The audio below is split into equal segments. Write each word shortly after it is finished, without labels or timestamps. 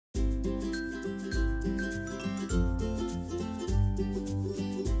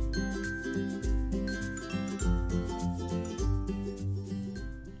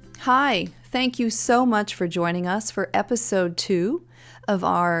Hi, thank you so much for joining us for episode 2 of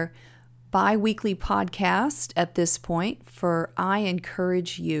our bi-weekly podcast at this point for I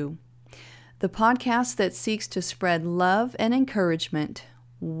Encourage You, the podcast that seeks to spread love and encouragement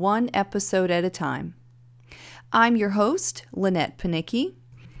one episode at a time. I'm your host, Lynette Panicki,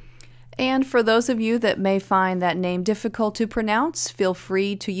 and for those of you that may find that name difficult to pronounce, feel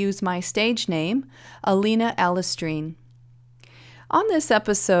free to use my stage name, Alina Alistrine. On this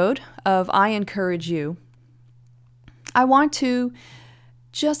episode of I Encourage You, I want to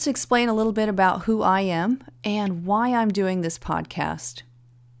just explain a little bit about who I am and why I'm doing this podcast.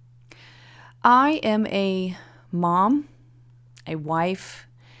 I am a mom, a wife,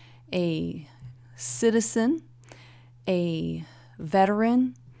 a citizen, a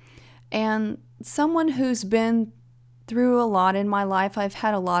veteran, and someone who's been through a lot in my life. I've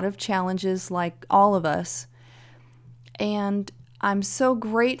had a lot of challenges like all of us, and I'm so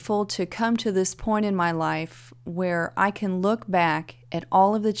grateful to come to this point in my life where I can look back at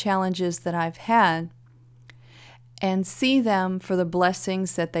all of the challenges that I've had and see them for the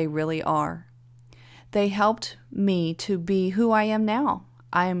blessings that they really are. They helped me to be who I am now.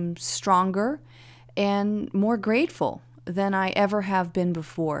 I'm stronger and more grateful than I ever have been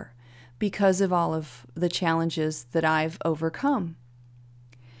before because of all of the challenges that I've overcome.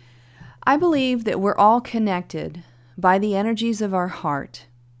 I believe that we're all connected by the energies of our heart,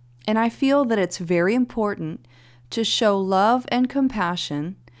 and I feel that it's very important to show love and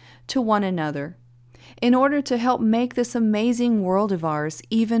compassion to one another in order to help make this amazing world of ours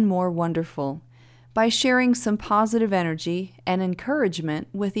even more wonderful by sharing some positive energy and encouragement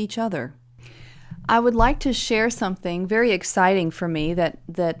with each other. I would like to share something very exciting for me that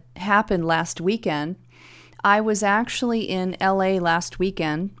happened last weekend. I was actually in LA last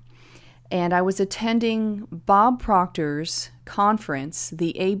weekend, and I was attending Bob Proctor's conference,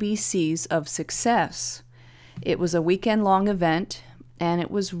 The ABCs of Success. It was a weekend-long event, and it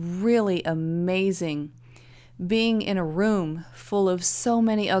was really amazing being in a room full of so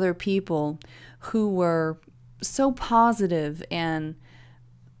many other people who were so positive and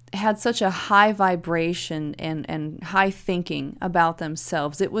had such a high vibration and high thinking about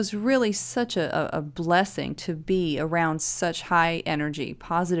themselves. It was really such a blessing to be around such high energy,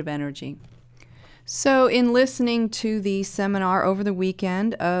 positive energy. So in listening to the seminar over the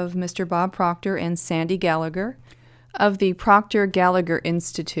weekend of Mr. Bob Proctor and Sandy Gallagher of the Proctor Gallagher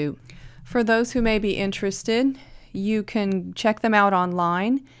Institute, for those who may be interested, you can check them out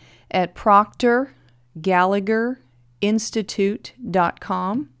online at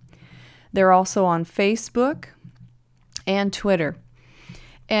proctorgallagherinstitute.com. They're also on Facebook and Twitter.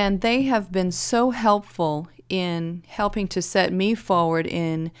 And they have been so helpful in helping to set me forward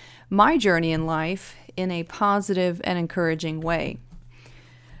in my journey in life in a positive and encouraging way.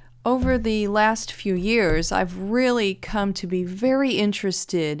 Over the last few years, I've really come to be very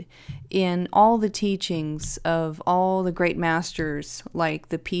interested in all the teachings of all the great masters like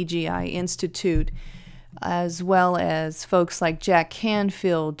the PGI Institute, as well as folks like Jack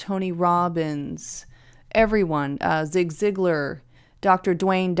Canfield, Tony Robbins, everyone, Zig Ziglar, Dr.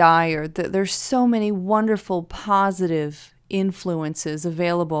 Dwayne Dyer. There's so many wonderful, positive influences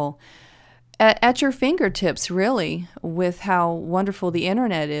available at your fingertips, really, with how wonderful the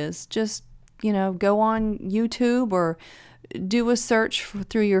internet is. Just, go on YouTube or do a search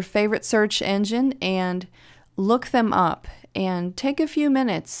through your favorite search engine and look them up and take a few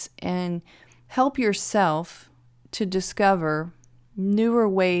minutes and help yourself to discover newer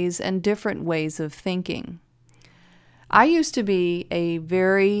ways and different ways of thinking. I used to be a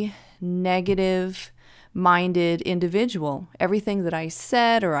very negative-minded individual. Everything that I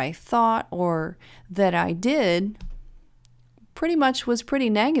said or I thought or that I did pretty much was pretty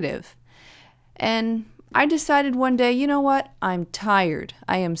negative. And I decided one day, you know what? I'm tired.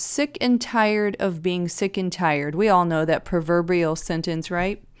 I am sick and tired of being sick and tired. We all know that proverbial sentence,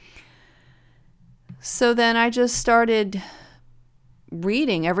 right? So then I just started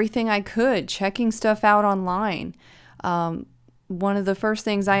reading everything I could, checking stuff out online. One of the first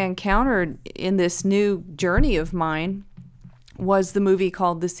things I encountered in this new journey of mine was the movie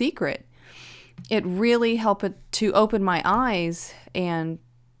called The Secret. It really helped to open my eyes and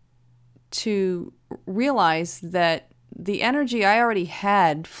to realize that the energy I already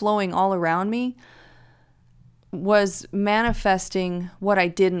had flowing all around me was manifesting what I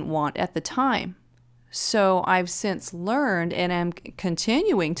didn't want at the time. So I've since learned, and am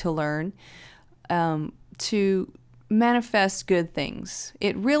continuing to learn, to manifest good things.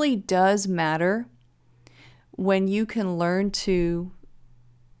 It really does matter when you can learn to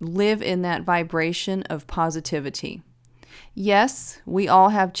live in that vibration of positivity. Yes, we all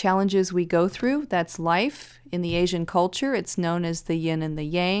have challenges we go through. That's life. In the Asian culture, it's known as the yin and the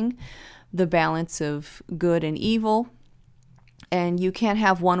yang, the balance of good and evil. And you can't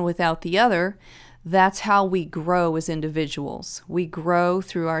have one without the other. That's how we grow as individuals. We grow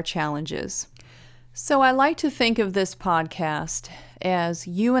through our challenges. So I like to think of this podcast as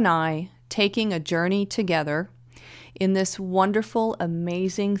you and I taking a journey together in this wonderful,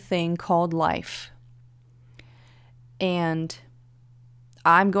 amazing thing called life. And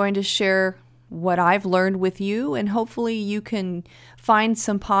I'm going to share what I've learned with you, and hopefully you can find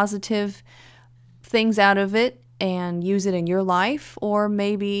some positive things out of it and use it in your life, or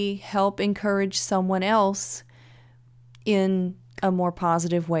maybe help encourage someone else in a more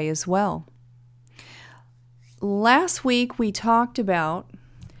positive way as well. Last week we talked about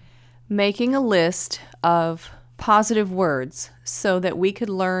making a list of positive words so that we could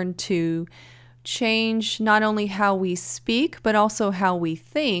learn to change not only how we speak, but also how we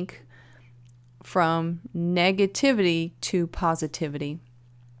think from negativity to positivity.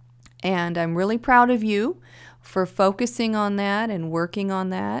 And I'm really proud of you for focusing on that and working on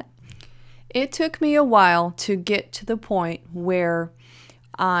that. It took me a while to get to the point where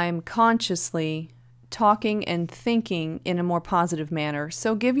I'm consciously talking and thinking in a more positive manner.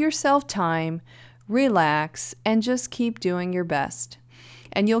 So give yourself time, relax, and just keep doing your best.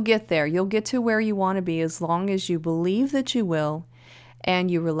 And you'll get there. You'll get to where you want to be as long as you believe that you will,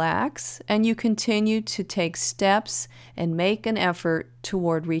 and you relax, and you continue to take steps and make an effort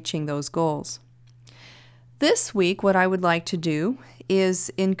toward reaching those goals. This week, what I would like to do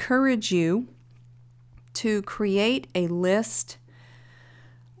is encourage you to create a list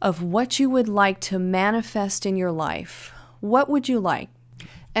of what you would like to manifest in your life. What would you like?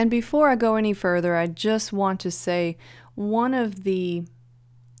 And before I go any further, I just want to say one of the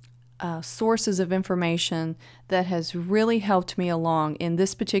sources of information that has really helped me along in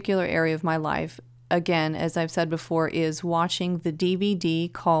this particular area of my life, again, as I've said before, is watching the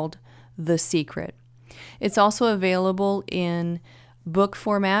DVD called The Secret. It's also available in book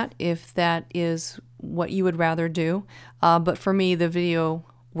format if that is what you would rather do, but for me, the video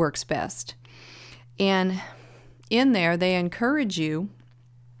works best. And in there, they encourage you,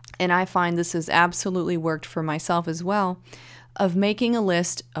 and I find this has absolutely worked for myself as well, of making a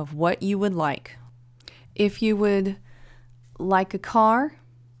list of what you would like. If you would like a car,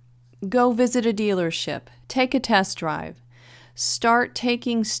 go visit a dealership, take a test drive, start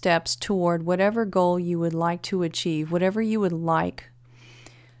taking steps toward whatever goal you would like to achieve, whatever you would like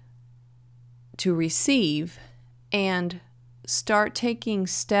to receive, and start taking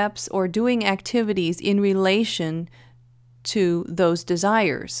steps or doing activities in relation to those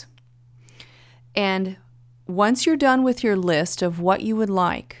desires. And once you're done with your list of what you would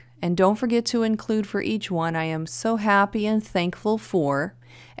like, and don't forget to include for each one, I am so happy and thankful for,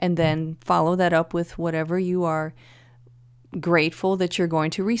 and then follow that up with whatever you are grateful that you're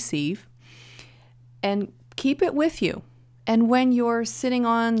going to receive, and keep it with you. And when you're sitting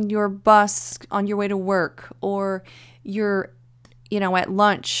on your bus on your way to work, or you're, at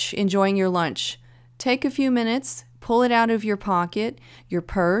lunch, enjoying your lunch, take a few minutes, pull it out of your pocket, your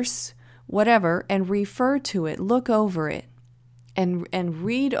purse, whatever, and refer to it, look over it, and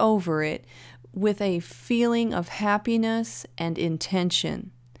read over it with a feeling of happiness and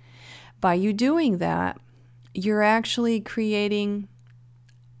intention. By you doing that, you're actually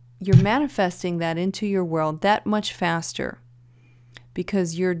you're manifesting that into your world that much faster,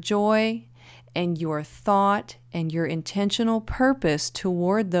 because your joy and your thought and your intentional purpose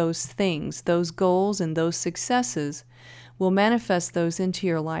toward those things, those goals and those successes, will manifest those into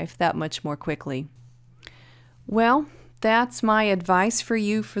your life that much more quickly. Well, that's my advice for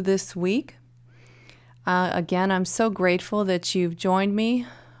you for this week. Again, I'm so grateful that you've joined me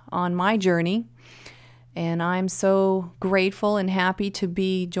on my journey, and I'm so grateful and happy to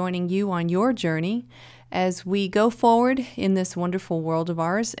be joining you on your journey as we go forward in this wonderful world of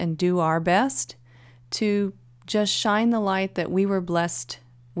ours and do our best to just shine the light that we were blessed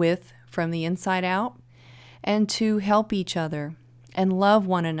with from the inside out, and to help each other and love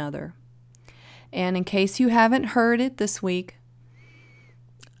one another. And in case you haven't heard it this week,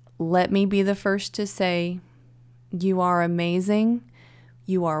 let me be the first to say, you are amazing,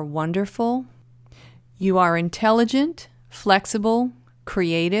 you are wonderful, you are intelligent, flexible,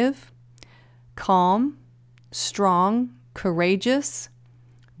 creative, calm, strong, courageous,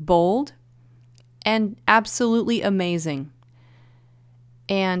 bold, and absolutely amazing.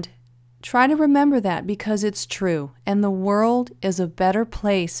 And try to remember that, because it's true, and the world is a better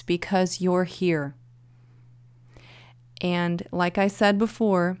place because you're here. And like I said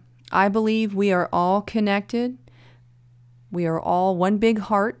before, I believe we are all connected We are all one big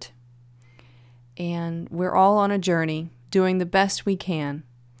heart, and we're all on a journey doing the best we can.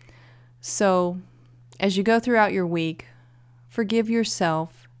 So, as you go throughout your week, forgive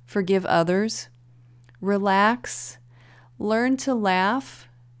yourself, forgive others, relax, learn to laugh,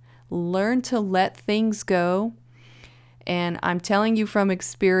 learn to let things go. And I'm telling you from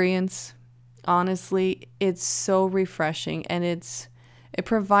experience, honestly, it's so refreshing, and it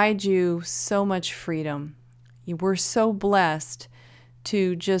provides you so much freedom. We're so blessed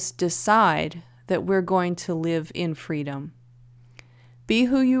to just decide that we're going to live in freedom. Be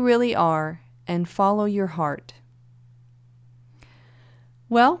who you really are and follow your heart.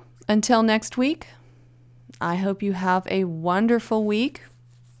 Well, until next week, I hope you have a wonderful week,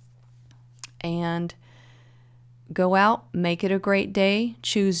 and go out, make it a great day.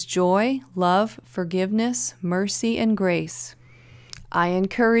 Choose joy, love, forgiveness, mercy, and grace. I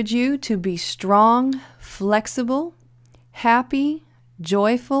encourage you to be strong, flexible, happy,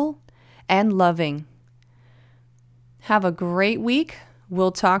 joyful, and loving. Have a great week.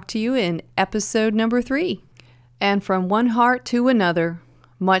 We'll talk to you in episode number 3. And from one heart to another,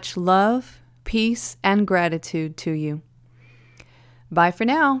 much love, peace, and gratitude to you. Bye for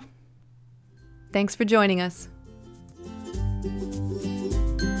now. Thanks for joining us.